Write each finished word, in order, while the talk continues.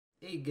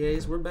Hey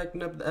guys, we're back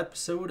in another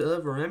episode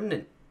of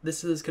Remnant.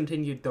 This is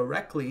continued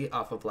directly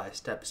off of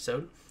last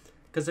episode,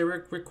 because they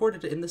were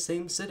recorded in the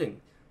same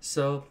sitting,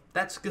 so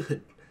that's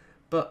good.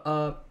 But,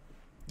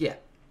 yeah.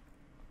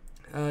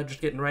 Just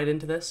getting right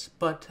into this,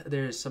 but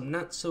there's some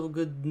not so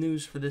good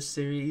news for this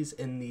series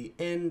in the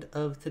end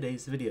of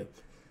today's video.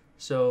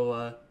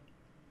 So,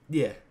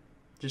 yeah.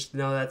 Just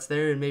know that's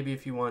there, and maybe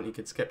if you want you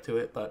could skip to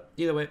it, but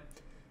either way,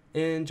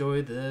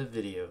 enjoy the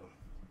video.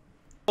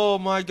 Oh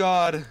my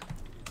god.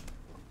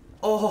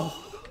 Oh!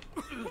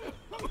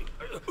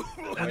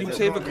 When you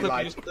save a clip,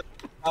 you just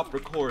stop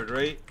record,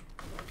 right?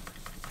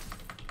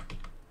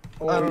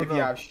 Or if you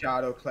have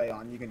shadow play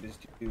on, you can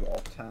just do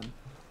Alt 10.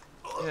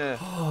 Yeah.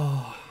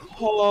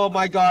 Oh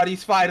my god,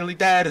 he's finally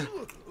dead.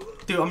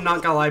 Dude, I'm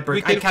not gonna lie,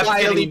 Brick. We can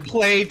finally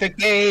play the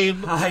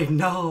game. I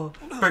know.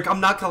 Brick,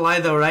 I'm not gonna lie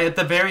though, right? At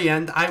the very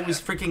end, I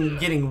was freaking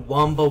getting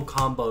wombo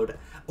comboed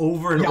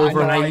over and over,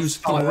 and I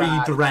used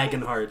 3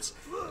 Dragon Hearts.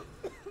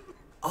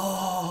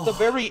 Oh. At the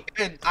very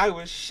end, I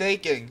was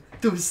shaking.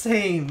 Dude,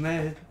 same,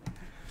 man.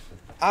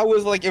 I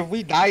was like, if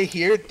we die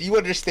here, do you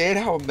understand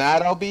how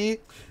mad I'll be?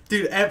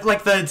 Dude,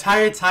 like the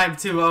entire time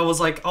too, I was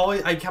like,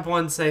 always, I kept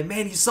wanting to say,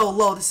 man, he's so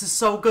low, this is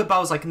so good, but I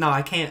was like, no,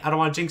 I can't, I don't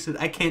want to jinx it,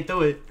 I can't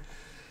do it.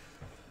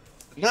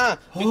 Nah,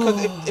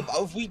 because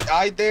if we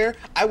died there,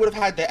 I would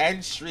have had to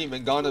end stream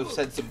and gone and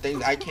said some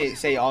things I can't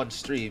say on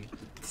stream.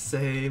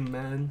 Same,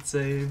 man,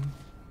 same.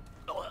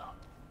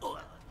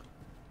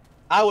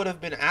 I would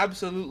have been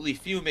absolutely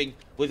fuming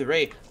with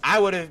Ray. I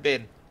would have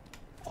been,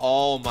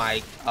 oh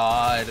my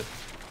god.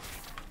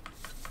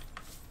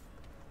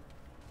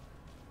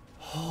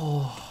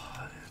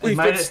 We've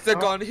been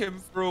stuck on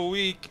him for a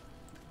week.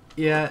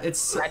 Yeah,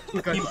 it's... That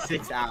took us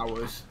 6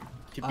 hours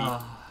to beat.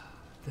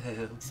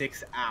 Damn.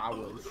 6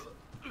 hours.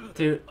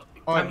 Dude,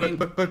 Oh, I mean...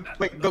 but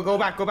wait, go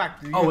back.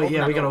 Oh wait,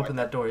 yeah, we gotta open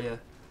that door, yeah.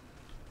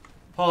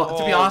 Well,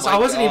 to be honest, I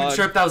wasn't even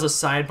sure if that was a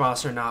side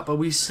boss or not, but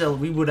we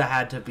would have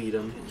had to beat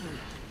him.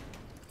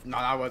 No,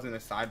 that wasn't a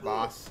side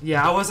boss.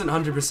 Yeah, I wasn't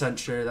 100%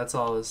 sure, that's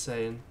all I was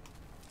saying.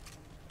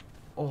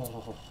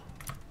 Oh.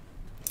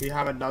 We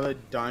have another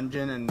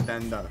dungeon and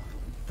then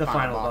the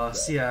final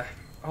boss, yeah.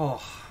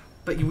 Oh.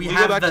 But we Can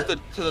have go back the...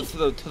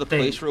 to the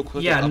place real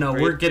quick. Yeah, no,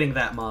 we're getting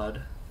that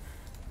mod.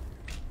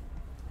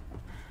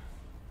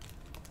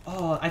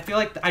 Oh, I feel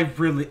like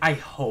I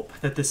hope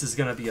that this is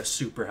gonna be a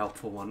super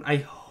helpful one. I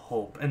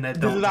hope, and that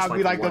don't just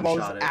be like the most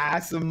one-shot it.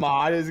 ass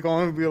mod is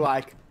going to be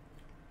like,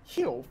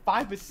 heal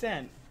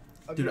 5%.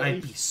 Dude,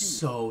 I'd be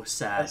so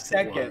sad a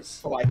second if it was.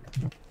 for like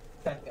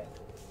second.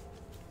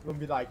 It'll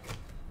be like.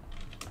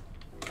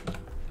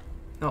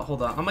 No,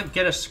 hold on. I'm gonna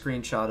get a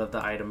screenshot of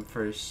the item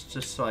first,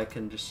 just so I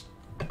can just.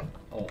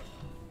 Oh.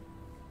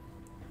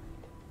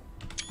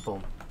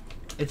 Boom.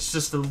 It's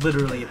just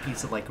literally a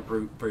piece of like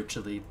root,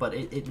 virtually, but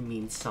it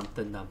means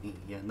something to me,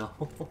 you know.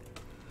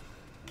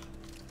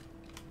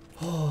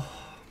 Oh.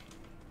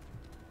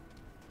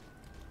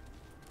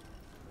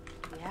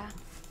 Yeah.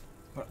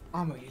 But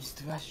I'm gonna use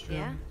the restroom.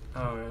 Yeah.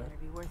 Alright. Better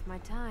be worth my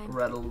time.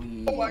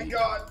 Readily. Oh my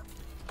god.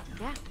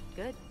 Yeah,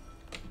 good.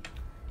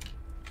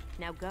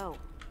 Now go.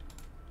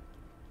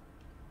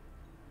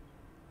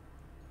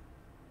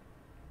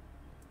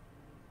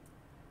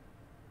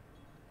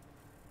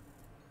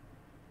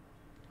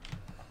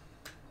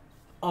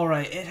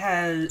 Alright, it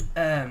has,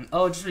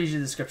 I'll just read you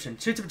the description.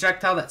 Shoots a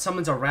projectile that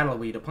summons a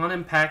rattleweed upon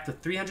impact with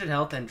 300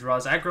 health and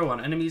draws aggro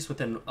on enemies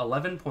within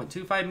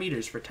 11.25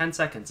 meters for 10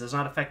 seconds. Does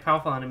not affect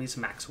powerful enemies,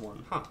 max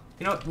 1. Huh.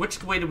 You know,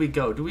 which way do we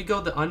go? Do we go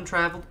the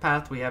untraveled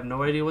path, we have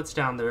no idea what's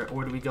down there,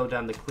 or do we go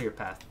down the clear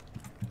path?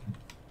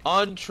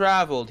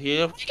 Untraveled,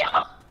 here we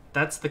go.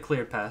 That's the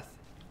clear path.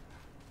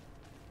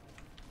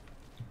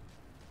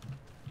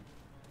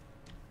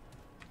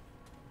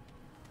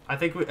 I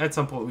think at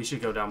some point we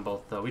should go down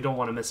both, though. We don't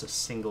want to miss a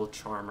single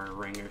charmer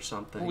ring or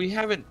something. We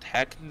haven't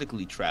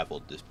technically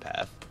traveled this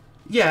path.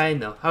 Yeah, I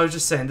know. I was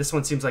just saying, this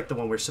one seems like the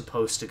one we're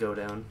supposed to go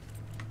down.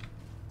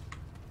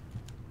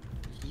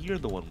 You're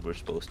the one we're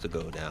supposed to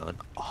go down.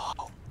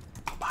 Oh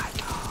my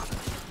god.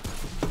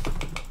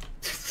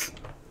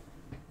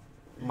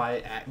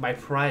 My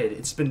pride,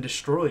 it's been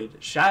destroyed.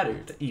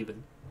 Shattered,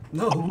 even.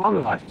 No.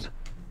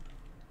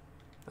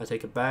 I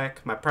take it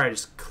back. My pride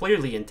is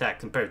clearly intact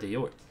compared to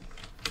yours.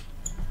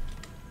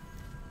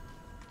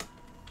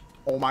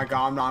 Oh my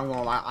god, I'm not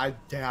gonna lie.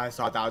 I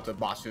thought that was a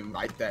boss room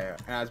right there.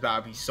 And I was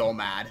about to be so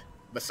mad,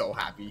 but so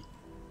happy.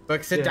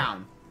 But sit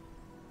down.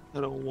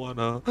 I don't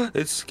wanna.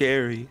 It's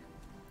scary.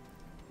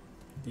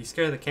 You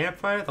scared of the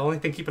campfire? The only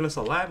thing keeping us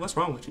alive? What's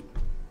wrong with you?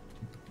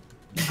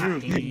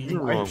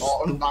 You're My wrong.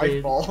 fault,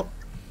 my fault.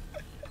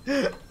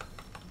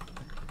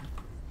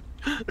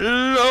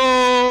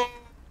 No!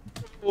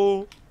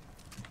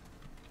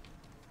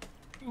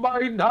 My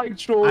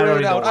nitro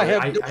ran out. I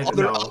have no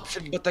other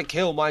option but to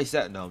kill my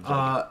set. No,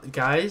 I'm joking.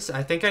 Guys,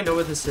 I think I know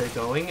where this is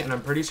going, and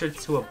I'm pretty sure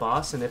it's to a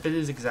boss, and if it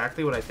is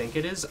exactly what I think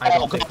it is, I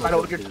don't think I know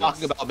what you're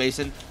talking about,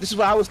 Mason. This is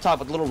what I was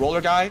talking about, the little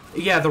roller guy.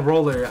 Yeah, the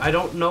roller. I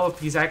don't know if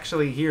he's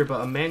actually here, but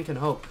a man can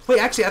hope. Wait,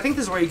 actually, I think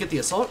this is where you get the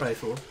assault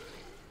rifle.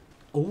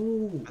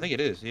 Oh. I think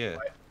it is, yeah.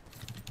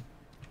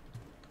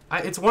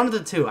 It's one of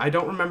the two. I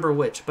don't remember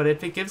which, but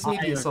if it gives me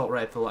the assault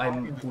rifle, I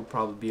would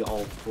probably be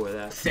all for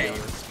that. To be Same.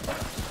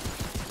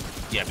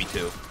 honest. Yeah, me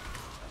too.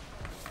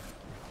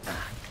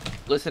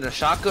 Listen, a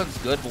shotgun's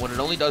good, but when it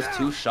only does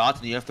 2 shots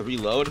and you have to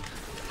reload,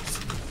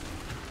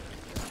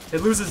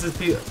 It loses its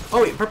P.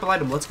 Oh wait, purple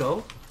item. Let's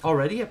go.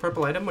 Already a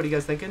purple item. What are you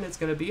guys thinking it's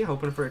gonna be?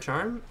 Hoping for a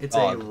charm. It's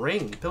a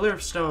ring. Pillar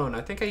of stone.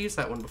 I think I used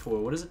that one before.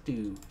 What does it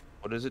do?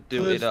 what does it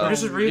do? It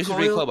Reduces reduces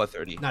recoil? recoil by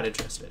 30. Not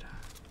interested.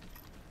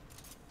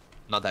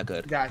 Not that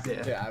good. We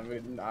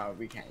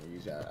can't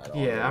use that at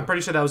all. Yeah, I'm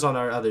pretty sure that was on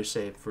our other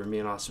save for me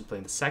and Austin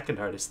playing the second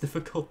hardest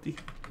difficulty.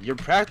 You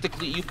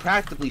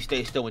practically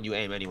stay still when you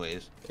aim,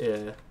 anyways.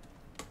 Yeah.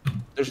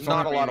 There's It's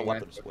not a only lot of aiming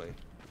weapons away.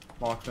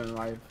 Marksman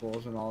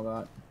rifles and all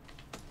that.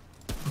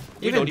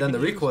 Even don't then, the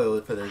even use-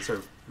 recoil for this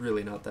are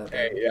really not that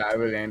bad. Yeah, it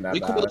really ain't that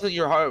Recoil bad. isn't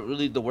your heart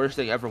really the worst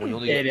thing ever when you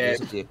only It get is.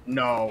 basically.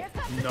 No.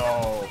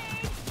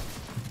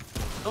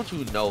 Don't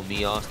you know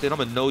me, Austin? I'm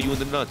gonna know you in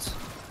the nuts.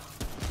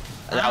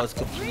 And that was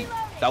complete.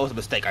 That was a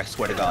mistake. I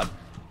swear to God.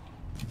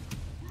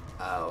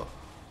 Ow.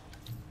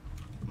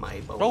 My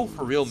bones. Bro,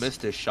 for real,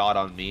 missed his shot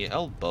on me.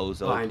 El Bozo.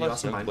 Behind you, Plus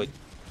Austin, young behind you.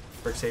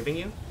 boy- Brick saving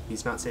you?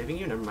 He's not saving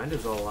you? Never mind, it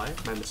was all a lie.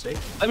 My mistake.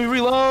 Let me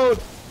reload.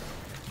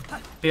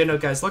 But yeah, no,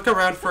 guys, look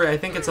around for it. I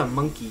think it's a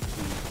monkey key.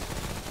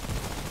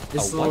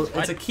 It's, A what?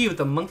 it's a key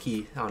with a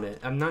monkey on it.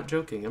 I'm not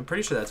joking. I'm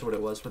pretty sure that's what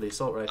it was for the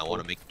assault rifle. I want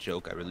to make a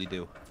joke. I really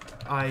do.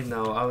 I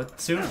know. I would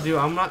soon do.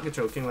 I'm not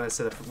joking when I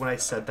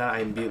said that. I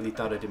immediately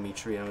thought of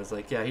Dimitri and I was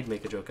like, yeah, he'd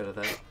make a joke out of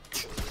that.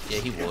 Yeah,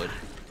 he would.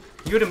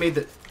 You would have made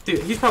the dude.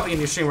 He's probably in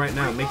your stream right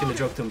now, making a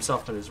joke to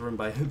himself in his room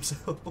by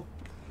himself.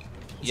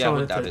 Yeah, I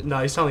wouldn't doubt to, it. No,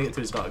 he's telling it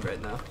to his dog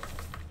right now.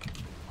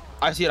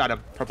 I see an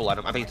item. Purple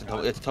item. I think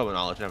it's total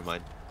knowledge. Never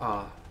mind.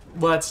 Well,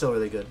 that's still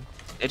really good.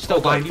 It's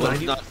still behind good, you, but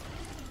behind it's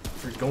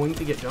you. not. You're going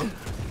to get jumped.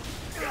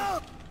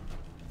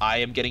 I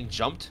am getting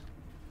jumped.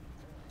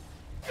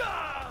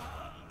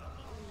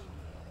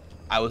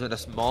 I was in a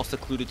small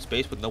secluded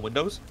space with no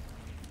windows.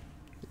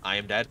 I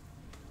am dead.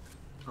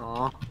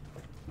 Aw.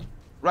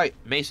 Right,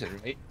 Mason,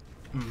 right?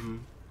 Mm-hmm.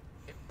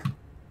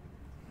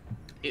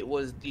 It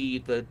was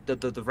the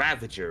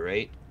Ravager,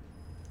 right?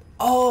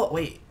 Oh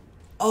wait.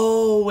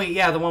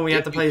 Yeah, the one we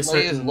have to play a If you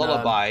play certain. his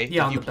lullaby,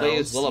 yeah, on if you the play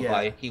his bells,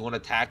 lullaby, Yeah. he won't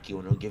attack you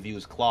and he'll give you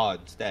his claw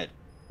instead.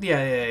 Yeah,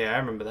 I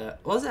remember that.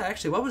 What was that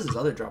actually? What was his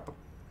other drop?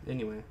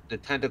 Anyway. The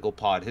tentacle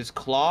pod. His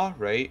claw,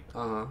 right?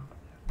 Uh huh.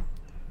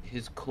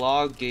 His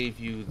claw gave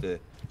you the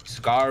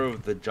Scar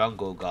of the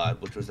Jungle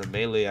God, which was a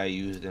melee I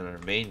used in our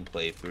main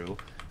playthrough.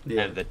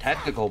 Yeah. And the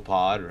tentacle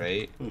pod,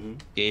 right, Mm-hmm.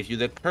 gave you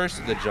the Curse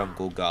of the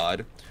Jungle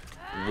God,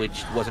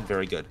 which wasn't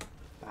very good.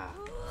 Ah.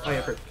 Oh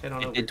yeah, I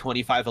don't know. It did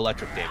 25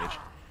 electric damage.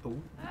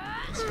 Ooh,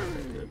 that's not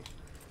very good.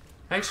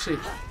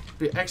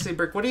 Actually,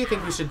 Brick, what do you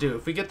think we should do?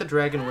 If we get the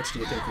dragon, which do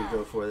you think we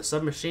go for? The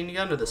submachine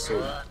gun or the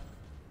sword? I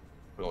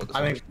don't know what this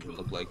I one think- would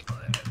look like.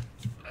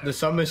 The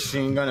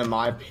submachine gun, in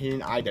my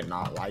opinion, I did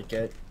not like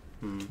it.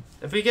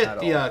 If we get At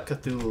the all.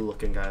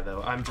 Cthulhu-looking guy,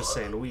 though, I'm just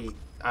saying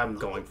I'm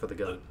going for the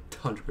gun,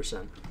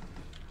 100%.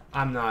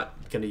 I'm not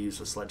gonna use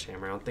the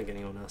sledgehammer. I don't think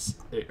anyone else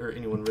or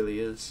anyone really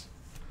is.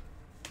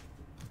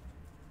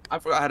 I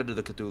forgot how to do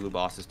the Cthulhu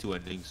boss's 2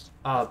 endings.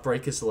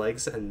 Break his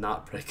legs and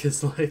not break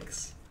his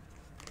legs.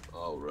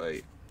 Oh,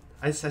 right.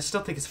 I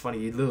still think it's funny.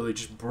 You literally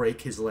just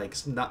break his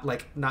legs. Not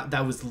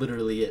that was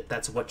literally it.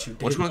 That's what you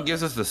did. Which one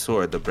gives us the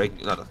sword? The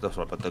breaking, not the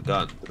sword, but the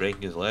gun.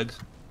 Breaking his legs?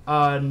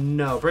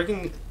 No.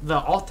 Breaking the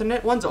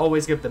alternate ones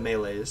always give the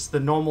melees. The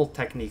normal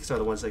techniques are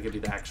the ones that give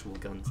you the actual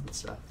guns and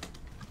stuff.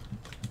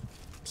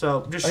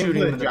 So just I think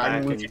shooting for him in the the back.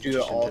 dragon, we and should do the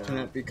just in general.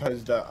 alternate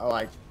because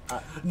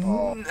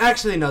the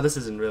Actually, no. This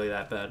isn't really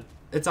that bad.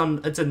 It's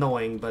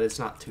annoying, but it's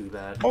not too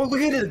bad. Oh,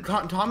 look at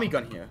the Tommy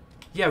gun here.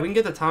 Yeah, we can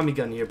get the Tommy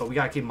gun here, but we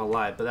gotta keep him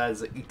alive. But that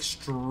is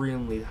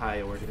extremely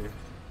high order.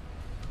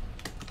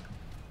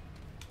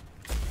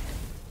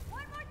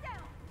 One more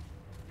down.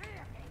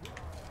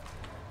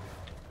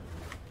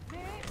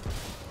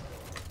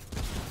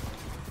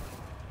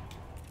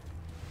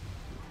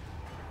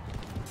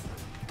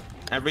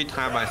 Every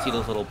time I see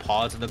those little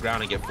paws in the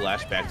ground, I get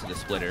flashbacks to the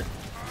splitter.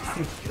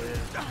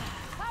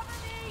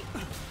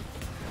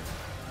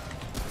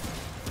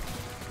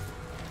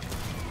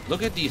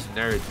 Look at these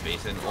nerds,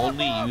 Mason,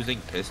 only using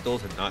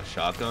pistols and not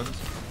shotguns.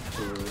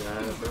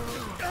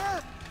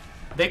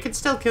 They could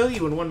still kill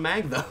you in one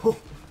mag, though.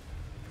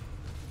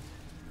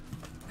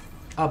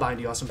 Oh,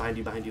 behind you, Austin.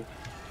 Behind you.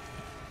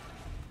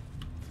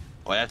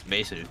 Oh, that's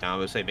Mason who's down.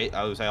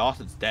 I would say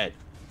Austin's dead.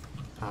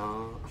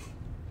 Uh,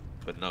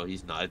 But no,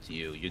 he's not. It's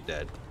you. You're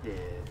dead. yeah.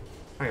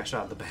 I got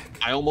shot in the back.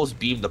 I almost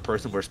beamed the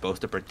person we're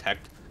supposed to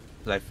protect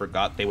because I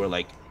forgot they were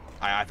like,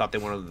 I thought they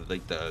were one of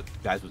the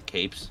guys with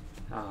capes.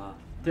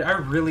 Dude, I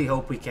really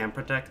hope we can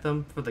protect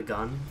them for the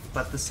gun,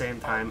 but at the same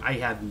time, I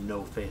have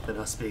no faith in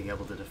us being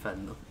able to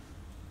defend them.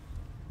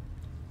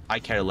 I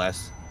care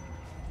less.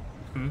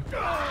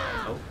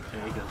 Oh,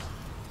 there he goes.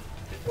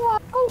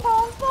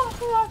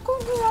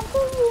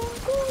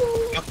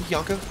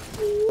 Yanka?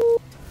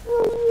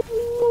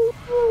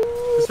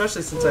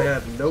 Especially since I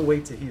have no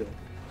way to heal.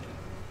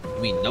 You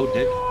mean no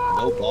dick?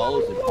 no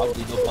balls and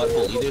probably no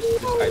butthole either, so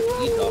this guy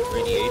bleeds off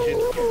radiation.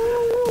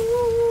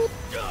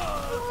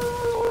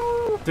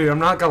 Dude, I'm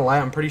not gonna lie,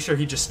 I'm pretty sure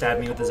he just stabbed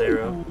me with his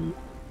arrow.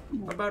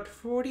 About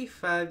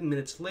 45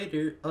 minutes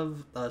later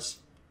of us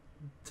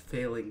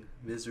failing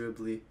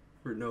miserably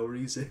for no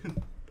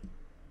reason.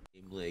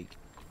 Like,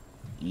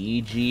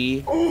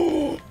 EG.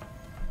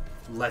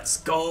 Let's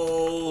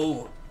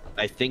go!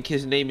 I think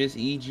his name is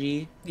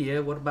EG. Yeah,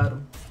 what about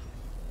him?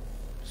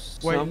 Wait,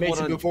 Someone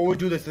Mason, on- before we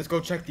do this, let's go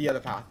check the other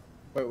path.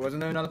 Wait, wasn't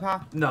there another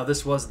path? No,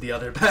 this was the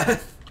other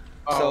path.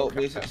 Oh, So, okay.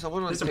 basically,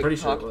 someone on At least I'm pretty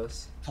sure it TikTok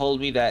was. told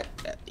me that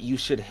you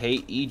should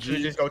hate Should we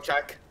EG. just go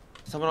check?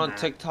 Someone on Nah.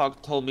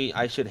 TikTok told me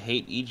I should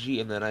hate EG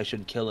and then I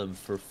should kill him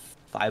for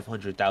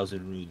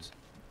 500,000 runes.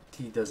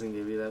 He doesn't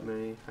give you that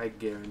many, I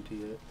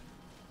guarantee it.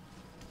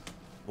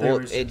 Well,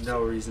 There's it's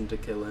no reason to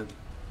kill him.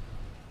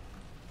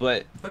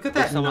 but Look at if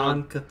that someone on-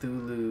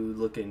 non-Cthulhu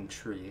looking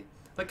tree.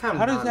 Look how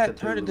how does that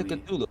turn into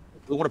non-Cthulhu-y. Cthulhu?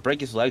 You want to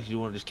break his legs? You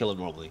want to just kill him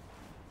normally?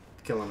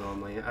 Kill him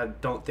normally. I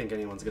don't think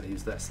anyone's gonna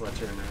use that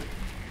sledgehammer.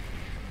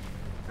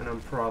 And I'm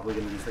probably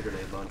gonna use the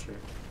grenade launcher.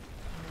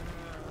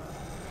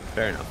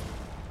 Fair enough.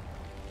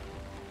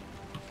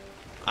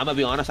 I'm gonna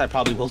be honest. I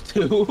probably will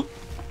too.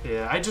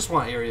 Yeah, I just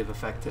want area of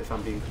effect if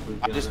I'm being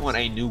completely I honest. just want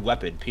a new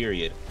weapon.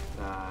 Period.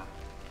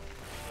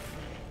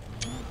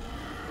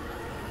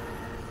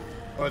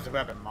 Oh, it's a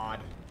weapon mod.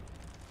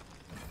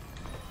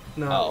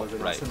 No, Oh, it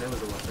wasn't. right. It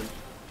was a weapon.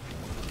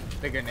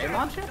 The grenade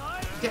launcher?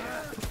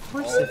 Yeah, of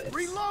course Oh. it is.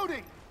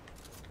 Reloading.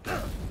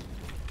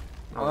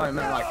 Oh, I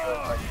meant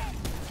like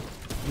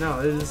No,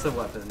 it is a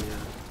weapon, yeah.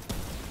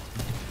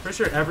 Pretty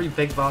sure every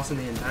big boss in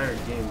the entire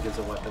game gives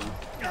a weapon.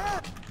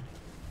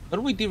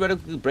 Wouldn't we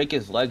theoretically break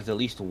his legs at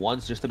least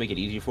once just to make it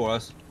easy for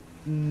us?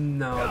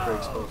 No, it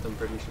breaks both, I'm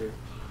pretty sure.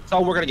 So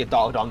we're gonna get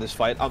dogged on this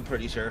fight. I'm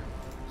pretty sure.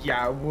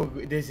 yeah,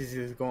 this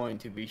is going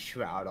to be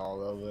Shroud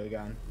all over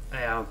again.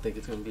 I don't think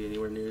it's gonna be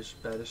anywhere near as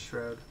bad as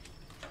Shroud.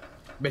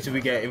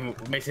 Basically,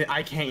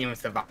 I can't even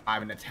survive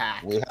an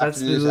attack. We have That's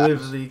to do this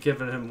literally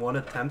giving him one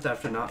attempt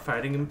after not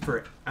fighting him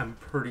for, I'm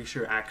pretty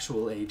sure,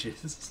 actual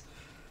ages.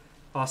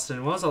 Austin,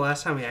 when was the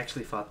last time we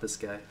actually fought this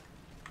guy?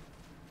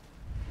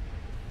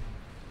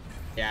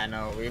 Yeah,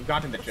 no, we've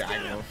gotten the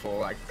dragon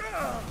before, like,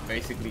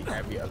 basically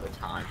every other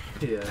time.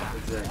 Yeah,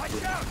 exactly.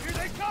 Watch out! Here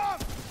they come!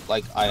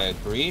 Like, I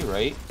agree,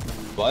 right?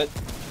 But,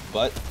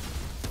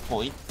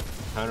 point,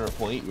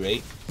 counterpoint,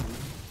 right?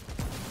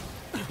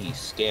 He's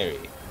scary.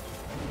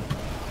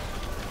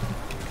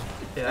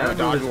 Yeah, that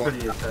dodge move is will-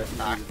 pretty effective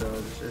to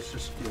dodge. It's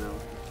just, you know,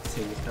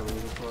 seeing it coming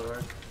before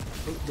hard.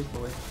 Oh, big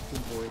boy,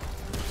 big boy.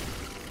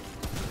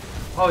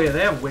 Oh yeah, they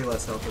have way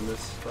less health in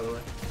this, by the way.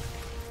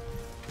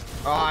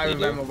 Oh, I They do.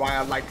 remember why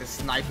I like to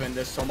snipe in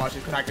this so much,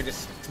 because I could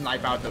just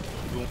snipe out the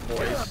Doom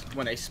boys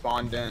when they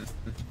spawned in.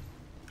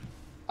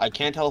 I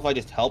can't tell if I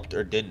just helped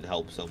or didn't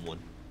help someone.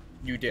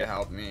 You did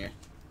help me.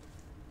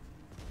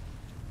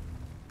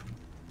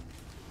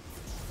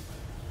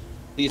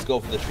 Please go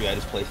for the tree I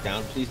just placed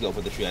down. Please go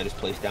for the tree I just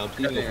placed down.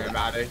 Please Doesn't go for even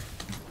that. matter.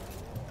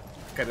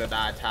 Because of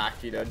that attack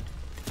he did.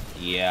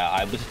 Yeah,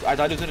 I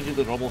thought he was gonna do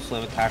the normal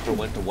slam attack or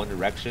went to one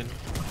direction,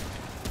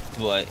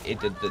 but it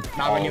did the.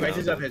 Now when he all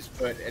raises around. up his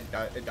foot, it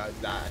does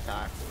that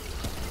attack.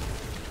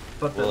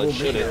 But the Well, it little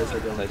shouldn't, minions are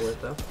going because- for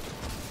it though.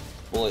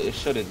 Well, it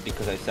shouldn't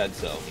because I said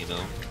so. You know.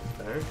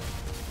 There.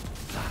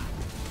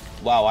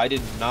 Wow, I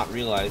did not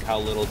realize how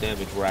little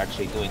damage we're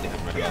actually doing to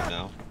him right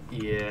now.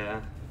 Yeah.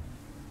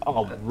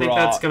 Oh, I think raw.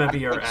 that's gonna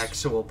be I our clicked-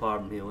 actual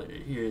problem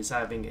here is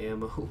having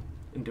ammo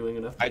and doing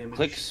enough I damage.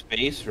 clicked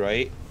space,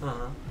 right?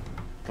 Uh-huh.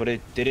 But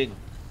it didn't,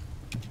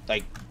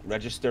 like,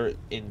 register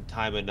in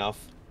time enough.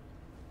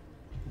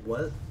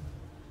 What?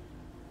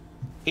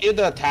 He did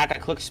the attack, I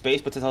clicked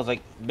space, but since I was,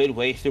 like,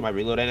 midway through my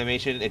reload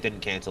animation, it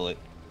didn't cancel it.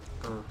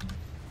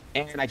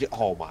 And I just,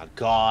 oh my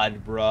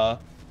god, bruh.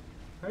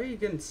 How are you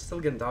still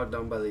getting dogged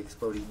down by the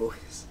exploding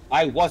boys?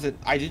 I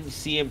didn't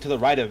see him to the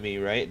right of me,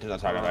 right?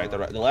 Sorry,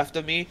 the left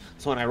of me.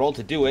 So when I rolled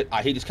to do it,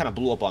 he just kind of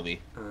blew up on me.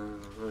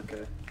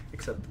 Okay.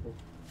 Acceptable.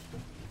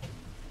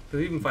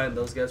 We've been fighting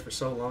those guys for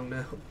so long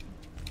now.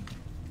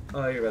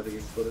 Oh, you're about to get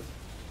exploded.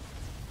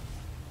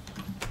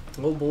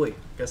 Oh boy,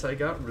 guess I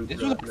got root This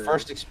was rot our now.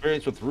 first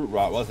experience with root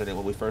rot, wasn't it,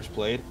 when we first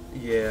played?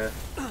 Yeah.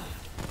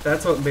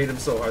 That's what made him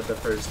so hard the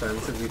first time,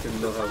 because we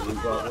didn't know how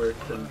root rot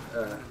worked and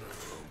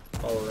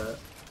all of that.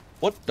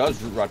 What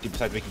does root rot do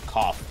besides make you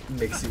cough?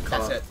 Makes you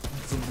cough. That's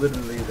So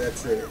literally,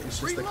 that's it. It's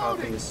just the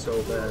coughing is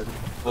so bad.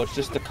 Well, it's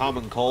just the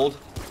common cold.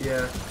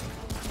 Yeah.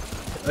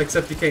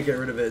 Except you can't get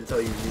rid of it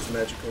until you use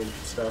magical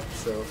stuff,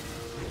 so...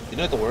 You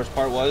know what the worst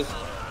part was?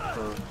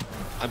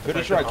 I'm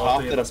pretty sure I all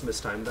coughed three at of us a...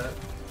 mistimed that.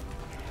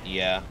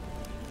 Yeah.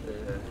 Yeah.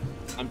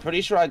 I'm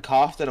pretty sure I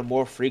coughed at a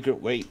more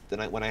frequent rate than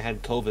when I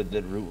had COVID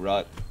than root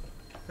rot.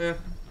 Yeah.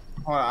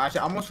 Hold on,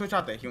 actually, I'm gonna switch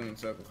out the healing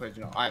circle because,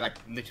 you know, I, like,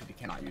 literally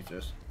cannot use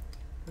this.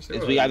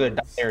 It's we either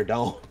die or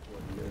don't.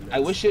 I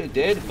wish it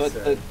did, but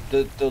the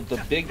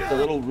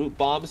little root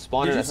bombs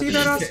spawned. Did you see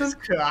that, Austin? Jesus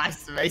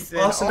Christ, Mason.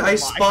 Austin, Oh I my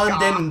spawned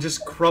God. in and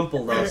just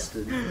crumpled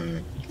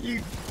Austin.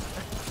 You...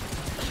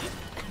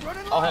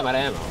 Oh, hey, I'm out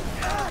of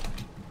ammo.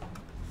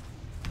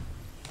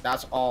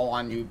 That's all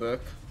on you,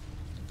 Book.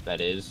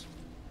 That is.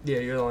 Yeah,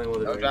 you're the only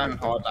one No that driving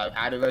cards. I've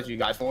had to let you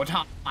guys 4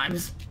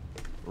 times.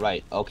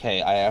 Right,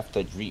 okay, I have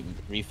to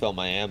refill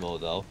my ammo,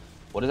 though.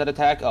 What is that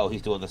attack? Oh,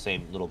 he's doing the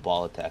same little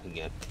ball attack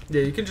again.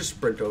 Yeah, you can just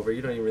sprint over.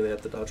 You don't even really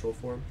have to dodge roll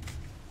for him.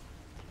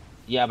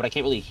 Yeah, but I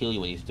can't really heal you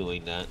when he's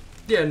doing that.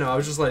 Yeah, no, I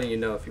was just letting you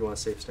know if you want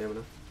to save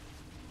stamina.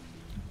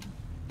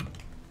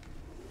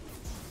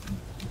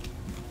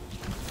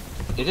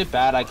 Is it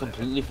bad I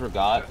completely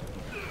forgot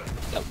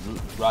that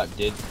Root Rot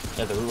did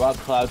that the Root Rot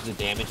clouds the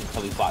damage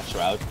until we fought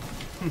Shroud?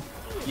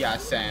 Yeah,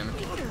 same.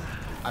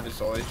 I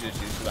just always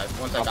just used to like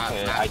once I got.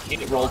 Okay, I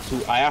can't roll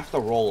too. I have to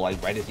roll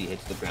like right as he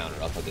hits the ground,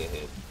 or else I'll get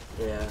hit.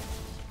 Yeah.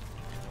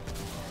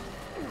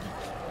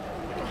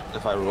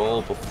 If I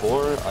roll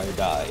before I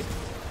die.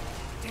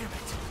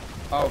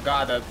 Oh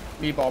god, the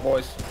meatball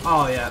boys.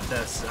 Oh yeah,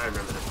 that's. I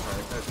remember this part. I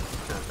kind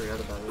of forgot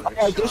about it.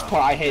 Oh, this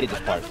part I hated this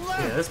part.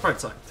 Yeah, this part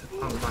sucked. I'm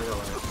not gonna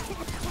lie.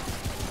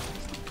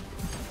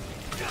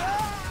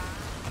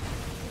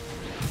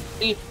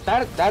 See,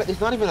 that is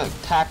not even an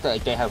attack that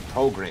like, they have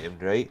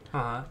programmed, right?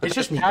 It's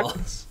just attack-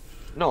 meatballs.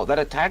 No, that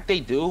attack they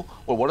do,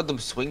 where one of them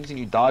swings and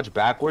you dodge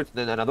backwards, and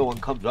then another one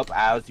comes up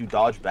as you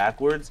dodge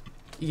backwards.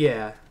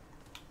 Yeah.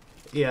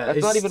 Yeah.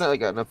 That's not even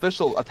like an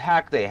official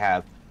attack they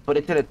have, but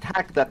it's an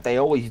attack that they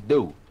always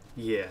do.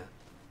 Yeah.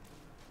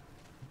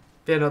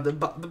 Yeah, no, the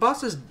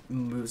boss's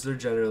moves are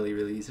generally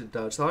really easy to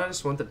dodge. The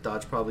hardest one to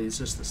dodge probably is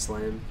just the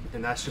slam,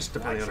 and that's just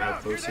depending on how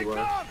close you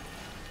are.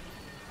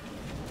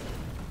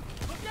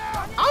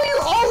 Are you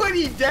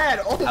already dead?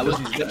 Oh I was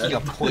my making a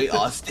point,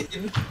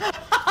 Austin.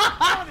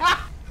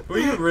 Were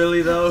you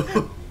really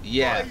though?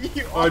 Yeah.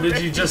 You Or did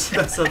already- you just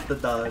mess up the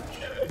dodge?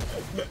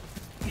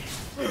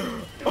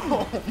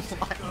 Oh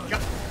my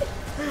god.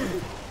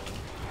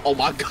 Oh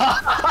my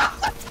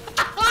god.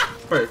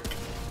 Burke,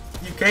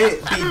 you can't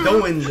be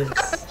doing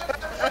this.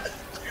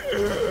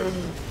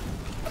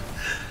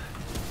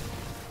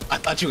 I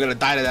thought you were gonna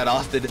die to that,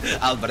 Austin.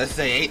 I was about to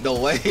say, ain't no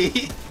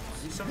way.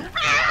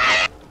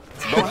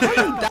 Bro,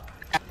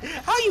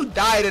 how you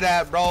die to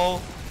that, bro?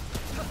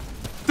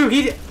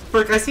 Dude,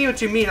 Burke, I see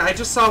what you mean. I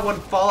just saw one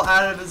fall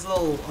out of his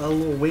little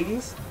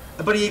wings,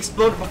 but he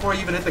exploded before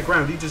he even hit the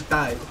ground. He just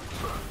died.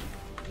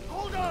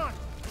 Hold on.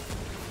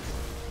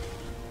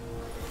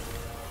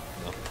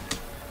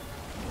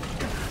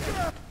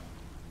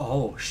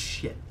 Oh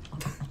shit.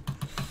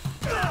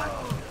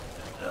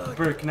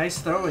 Burke, nice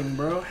throwing,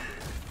 bro.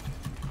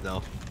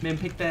 No. Man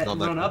picked that No,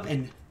 run up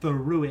and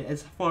threw it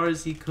as far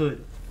as he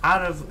could.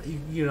 Out of,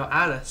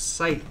 out of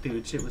sight,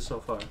 dude. Shit was so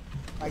far.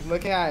 Like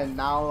looking at it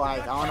now,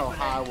 like I don't know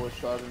how I was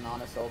struggling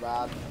on it so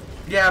bad.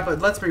 Yeah, but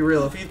let's be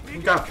real. If he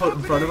got put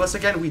in front of us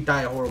again, we'd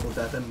die a horrible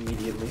death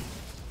immediately.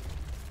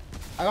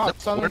 I got We're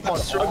something not called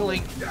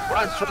struggling. We're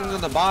not struggling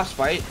in the boss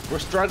fight. We're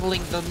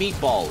struggling the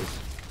meatballs.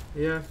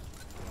 Yeah.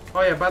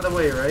 Oh yeah, by the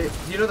way, right?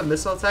 You know the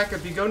missile attack?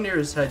 If you go near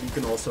his head, you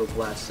can also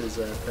blast his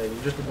thing.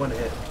 Just one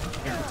hit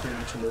in between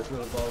each of those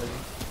little volleys.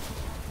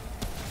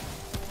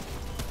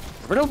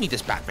 Riddle me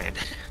this, Batman.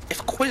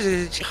 If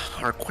quizzes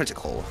are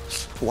quizzical,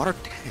 what a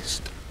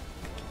test.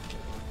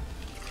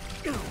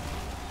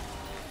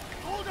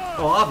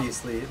 Oh,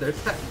 obviously, they're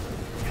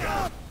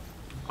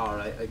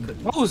Alright, I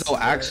couldn't. Bozo see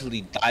that.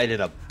 actually died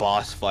in a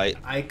boss fight.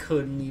 I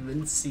couldn't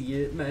even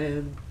see it,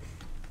 man.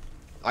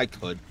 I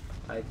could.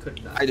 I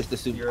could not. I just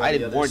assumed. You're on I the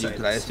didn't other warn you side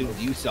because I of the assumed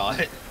you saw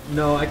it.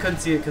 No, I couldn't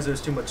see it because there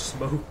was too much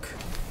smoke.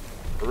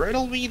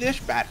 Riddle me this,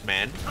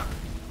 Batman.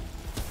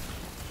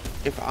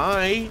 If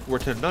I were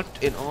to nut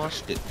in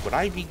Austin, would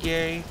I be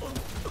gay?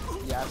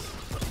 Yes.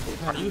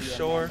 Are you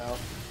sure?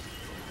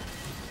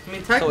 I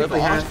mean, technically, if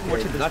half Austin were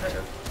to gay, nut,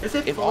 is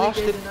it if fully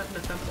Austin- gay to nut in a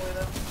femboy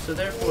though? So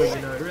therefore,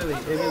 it really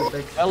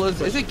begs.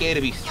 fellas, is it gay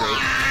to be straight?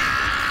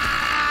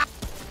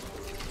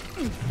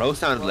 Bro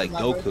sounded like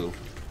Goku.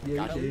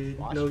 Yeah, I you did.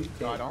 don't. No, you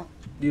No, I can't. don't.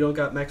 You don't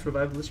got max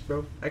revivalist,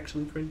 bro.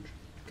 Actually, cringe.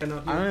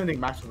 Cannot. I don't even think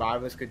Max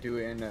Survivors could do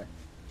it in the.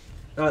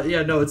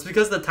 Yeah, no, it's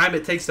because the time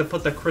it takes to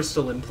put the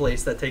crystal in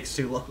place that takes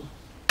too long.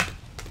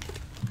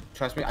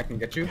 Trust me, I can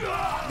get you.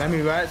 Let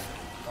me rest.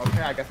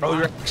 Okay, I guess. Bro, not.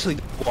 you're actually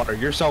water.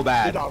 You're so You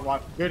bad. dog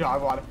water. You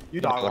dog water.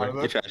 You dog water.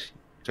 You're Look. trash.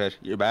 Trash.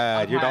 You're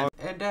bad. You're dog.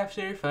 And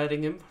after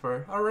fighting him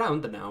for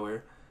around an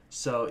hour,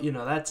 so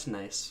that's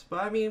nice.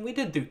 But I mean, we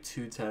didn't do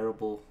too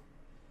terrible.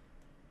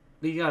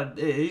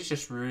 He's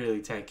just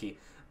really tanky.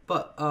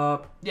 But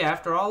yeah,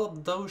 after all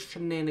of those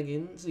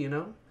shenanigans,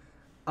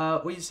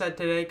 we decided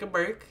to take a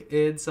break,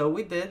 and so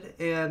we did.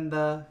 And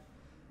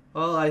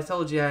well, I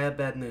told you I had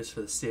bad news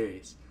for the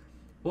series.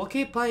 We'll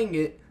keep playing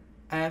it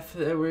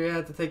after we're gonna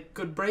have to take a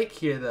good break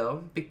here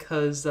though,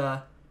 because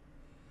well,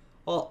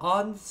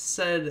 On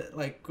said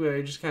like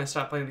we just kind of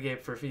stopped playing the game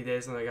for a few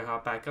days and then I got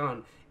hop back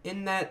on.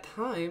 In that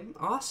time,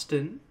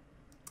 Austin,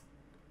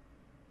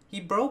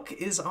 he broke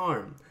his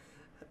arm.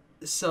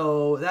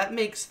 So that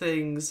makes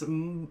things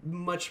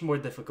much more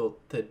difficult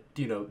to,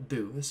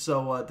 do.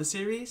 So the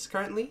series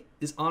currently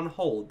is on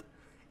hold.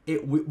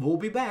 It will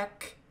be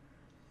back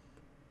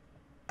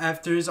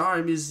after his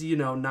arm is,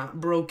 not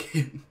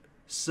broken.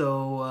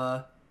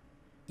 So,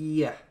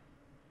 yeah.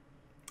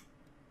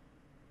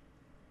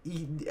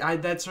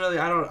 That's really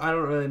I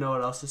don't really know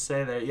what else to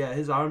say there. Yeah,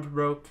 his arms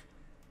broke.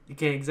 You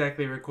can't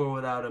exactly record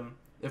without him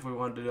if we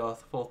wanted to do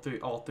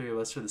all three of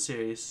us for the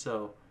series.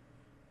 So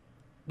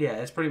yeah,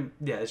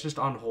 it's just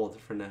on hold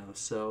for now.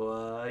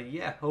 So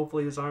yeah,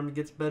 hopefully his arm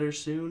gets better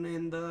soon,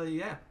 and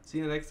yeah, see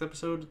you in the next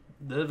episode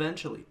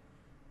eventually.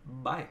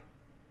 Bye.